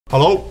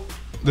Hello,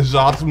 this is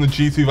Ardiis from the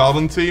G2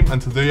 VALORANT team, and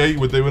today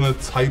we're doing a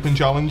typing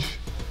challenge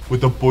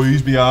with the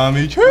boys behind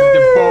me.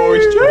 The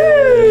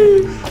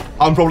boys,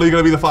 I'm probably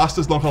going to be the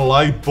fastest, not going to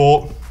lie,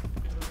 but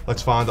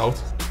let's find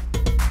out.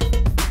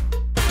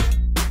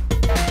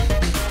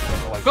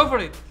 Go for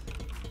it.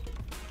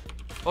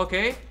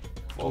 Okay.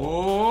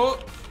 Oh.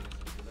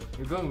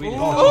 You're going really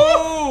hard.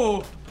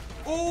 Oh!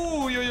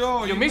 Oh,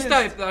 yo. You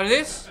mistyped,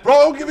 Ardiis. Bro,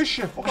 I don't give a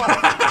shit. Fuck off.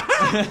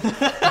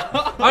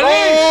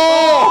 Ardiis!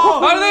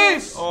 Oh!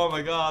 Ardiis! Oh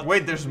my god.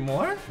 Wait, there's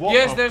more? What?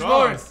 Yes, there's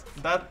more.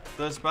 That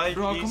the spike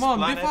Bro, is come on,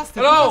 planet. be faster,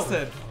 Hello. be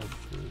faster.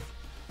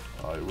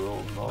 I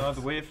will not. Not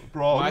with.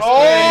 Bro, My no!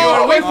 spray, You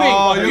are whiffing.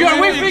 Oh, you are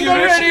whiffing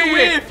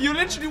already. You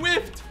literally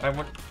whiffed. I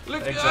want.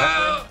 Look,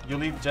 Exactly. You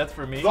leave jet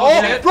for me. No,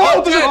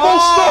 bro, there's no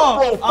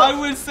stop, bro! I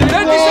will save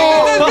 30 the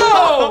seconds,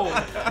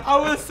 let's go! I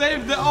will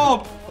save the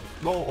op.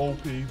 No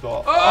OP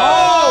dot. Oh!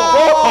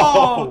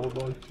 Oh!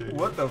 No shit.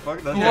 What the fuck?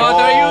 That's What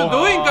are you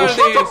doing,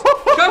 Ardiis?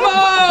 Come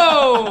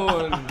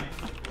on!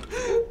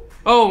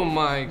 Oh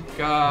my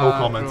god. No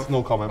comments, bro.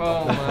 no comment.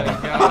 Oh my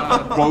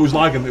god. Bro, it was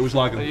lagging, it was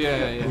lagging. Yeah.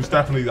 It was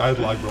definitely, I had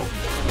lag, bro.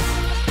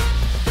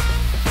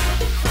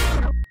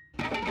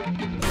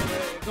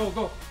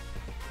 Go.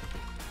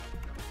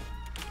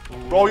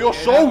 Bro, you're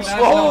so that's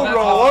slow, low, that's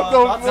bro. low. What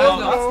the That's fuck?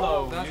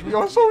 low.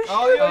 You're so shit.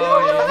 Here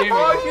we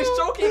go. He's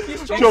choking,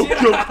 he's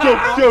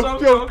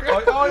choking. Joke.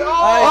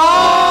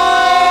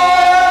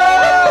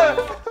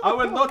 I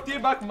will not tear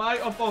back my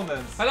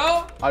opponents.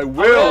 Hello? I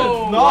will.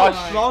 Oh Not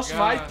my flush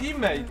my God.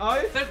 teammate.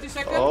 30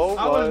 seconds? Oh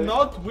I will my.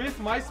 not whiff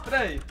my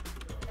spray.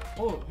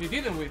 Oh, he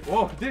didn't whiff.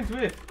 Oh, didn't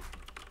whiff.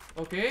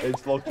 Okay.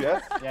 It's locked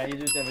yet? Yeah, you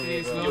do it every day,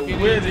 He's bro. looking You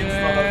will in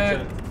install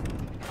jet.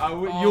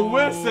 it. You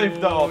will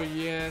save the Oh, op.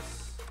 yes.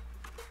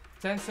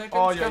 10 seconds,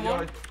 Oh, come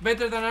on.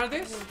 Better than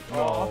Ardiis?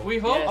 No. We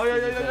hope?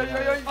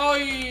 Yes. Oh,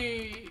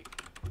 Oi!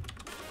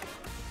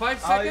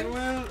 5 I seconds?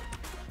 will.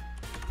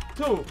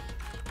 2,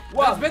 That's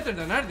 1. better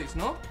than Ardiis,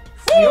 no?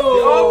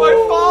 Oh my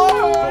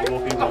Got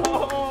lucky, bro.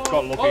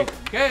 Got lucky.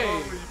 Okay.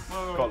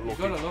 Got You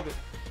lucky. gotta love it.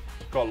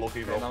 Got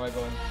lucky, bro. Now I'm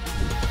going.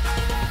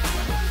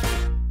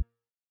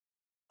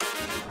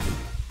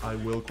 I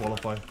will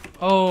qualify.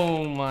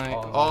 Oh my.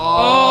 Oh.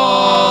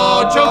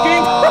 Oh,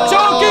 choking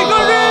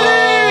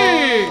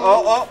already!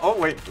 Oh,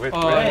 wait. Oh,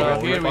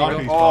 wait, here we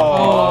wait, go. oh.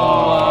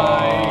 Oh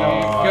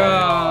my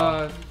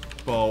god.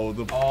 Bro,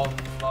 the... Oh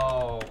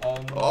no. Oh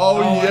no.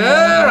 Oh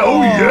yeah!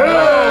 Oh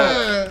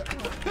yeah!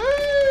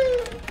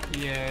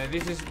 Yeah,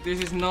 this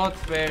is not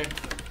fair.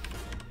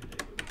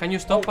 Can you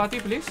stop, Patty,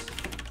 please?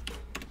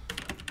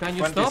 Can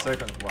you 20 stop?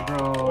 seconds.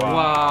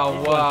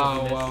 Wow.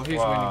 Wow. He's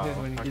Wow.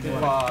 winning. Okay.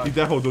 Fuck. He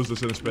definitely does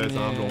this in his spare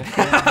time, bro.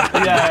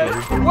 Yeah.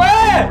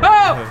 Where?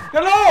 Oh!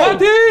 Hello.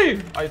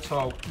 Patty! I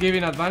choked.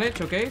 Giving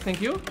advantage, okay, thank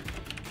you.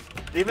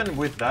 Even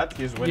with that,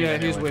 he's winning. Yeah,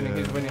 anyway.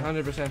 he's winning,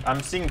 100%.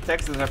 I'm seeing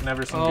texts that I've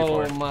never seen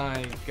Oh before.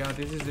 my god,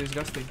 this is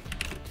disgusting.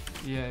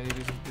 Yeah, it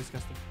is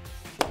disgusting.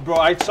 Bro,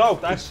 I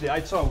choked. Actually,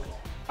 I choked.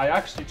 I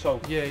actually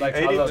choked. Yeah, like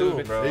you a lot.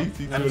 82, bro.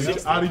 82. I'm And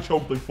 60. he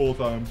choked like 4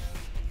 times.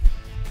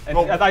 And,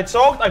 Bro. and I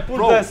choked. I put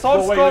Bro, the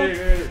source wait.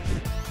 code.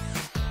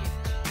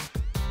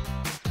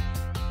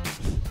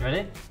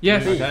 Ready?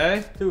 Yes.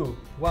 3, 2,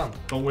 1.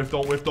 Don't whiff.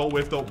 Oh.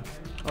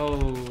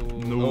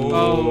 No.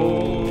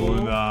 Oh.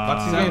 Nah.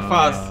 But he's going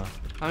fast.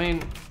 I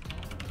mean,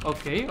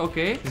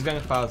 okay. He's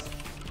going fast.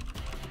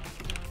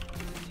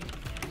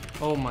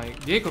 Oh my,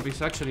 Jacob is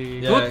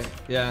actually good.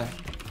 Yeah.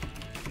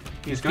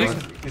 He's going,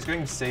 decent. he's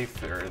going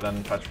safer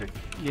than Patrick.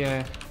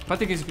 Yeah,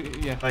 Patrick is,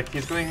 yeah. Like,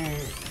 he's going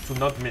to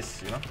not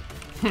miss, you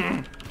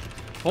know?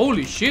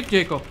 Holy shit,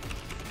 Jacob.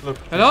 Look.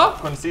 Hello?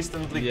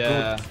 Consistently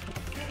Yeah. good.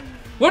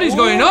 What is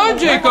going on,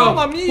 Jacob?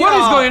 Mamma mia! What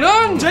is going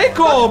on?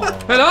 Jacob!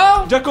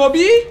 Hello?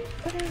 Jacobi?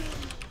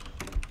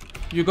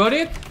 You got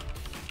it?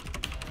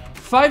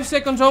 5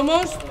 seconds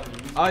almost?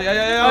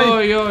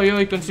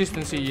 Oh,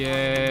 consistency.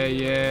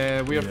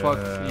 Yeah, we are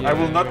fucked. Yeah, I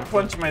will not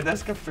punch my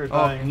desk after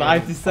dying.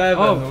 97.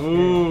 Oh.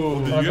 Ooh.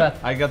 What's that?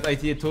 I got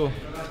 88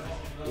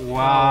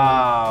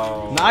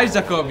 Wow. Nice,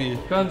 Jacobi.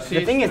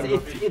 The thing is,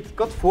 it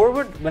got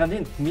forward when I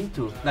didn't mean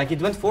to. Like,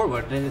 it went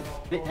forward. Then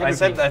it, I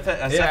said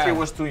Yeah. he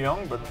was too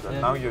young, but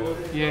now you.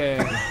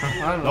 Yeah,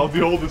 I don't Now know.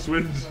 the oldest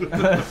wins.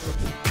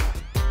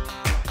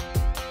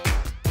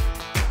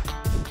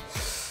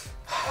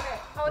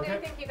 How do you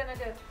think you're gonna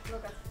do,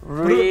 Lucas?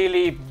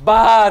 Really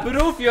bad.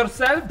 Prove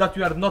yourself that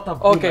you are not a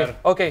boomer.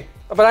 Okay.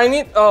 But I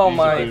need, oh He's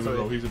a my. boomer,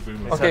 bro. He's a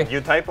boomer. Okay.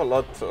 You type a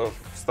lot of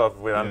stuff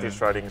with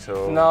anti-shredding,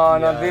 so. No,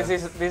 Yeah. this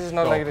is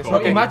not like this. Go.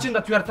 Okay. Imagine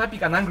that you are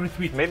typing an angry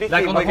tweet. Maybe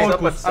like he on the wakes whole up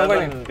at course.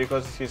 7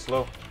 because he's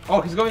slow.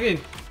 Oh, he's going in.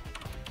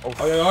 Oh.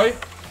 Oi.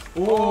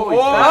 Oh,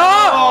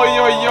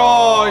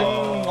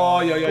 Oh,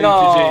 No,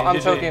 GG, I'm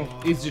GG. choking.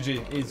 It's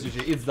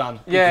GG. It's done.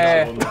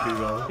 Yeah. Unlucky,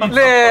 bro. I'm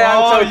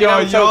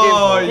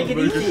choking. Take it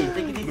easy.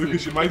 Take it easy.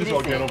 Lucas, you might as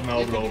well get up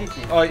now, bro.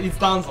 Oh, it's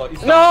Danzo.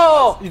 It's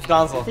No! It's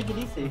Danzo. Take it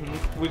easy.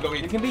 We go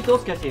You in. can beat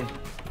those guys in.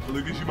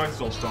 Lucas, you might as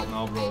well stop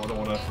now, bro. I don't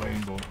want to play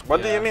anymore.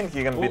 What do you mean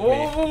he can beat me?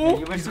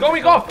 Oh, he's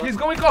going off. He's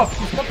going off.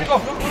 He's popping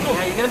off. Look.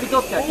 Yeah, you're gonna beat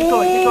those guys. Keep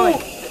going.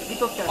 Beat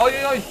those guys.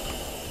 Oi.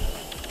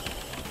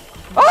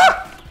 Ah!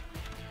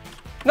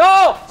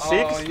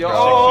 6. yo,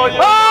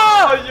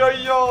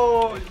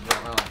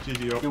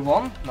 GG. You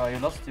won? No, you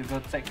lost. You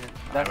got second.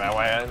 That's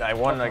I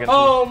won against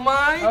Oh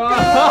my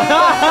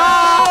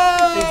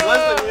god! He's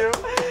less than you.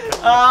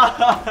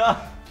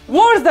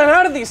 Worse than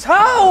ardiis,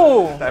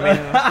 how? I mean,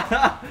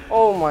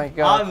 Oh my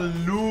god.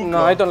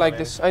 No, I don't like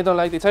this. I don't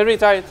like this. I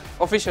retired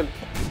officially.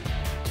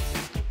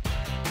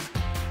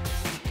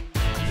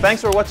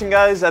 thanks for watching,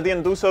 guys. I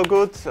didn't do so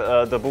good.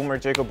 The boomer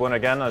Jacob won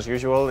again, as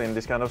usual, in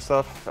this kind of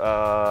stuff.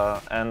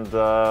 And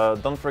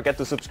don't forget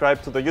to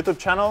subscribe to the YouTube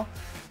channel.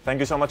 Thank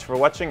you so much for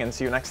watching, and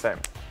see you next time.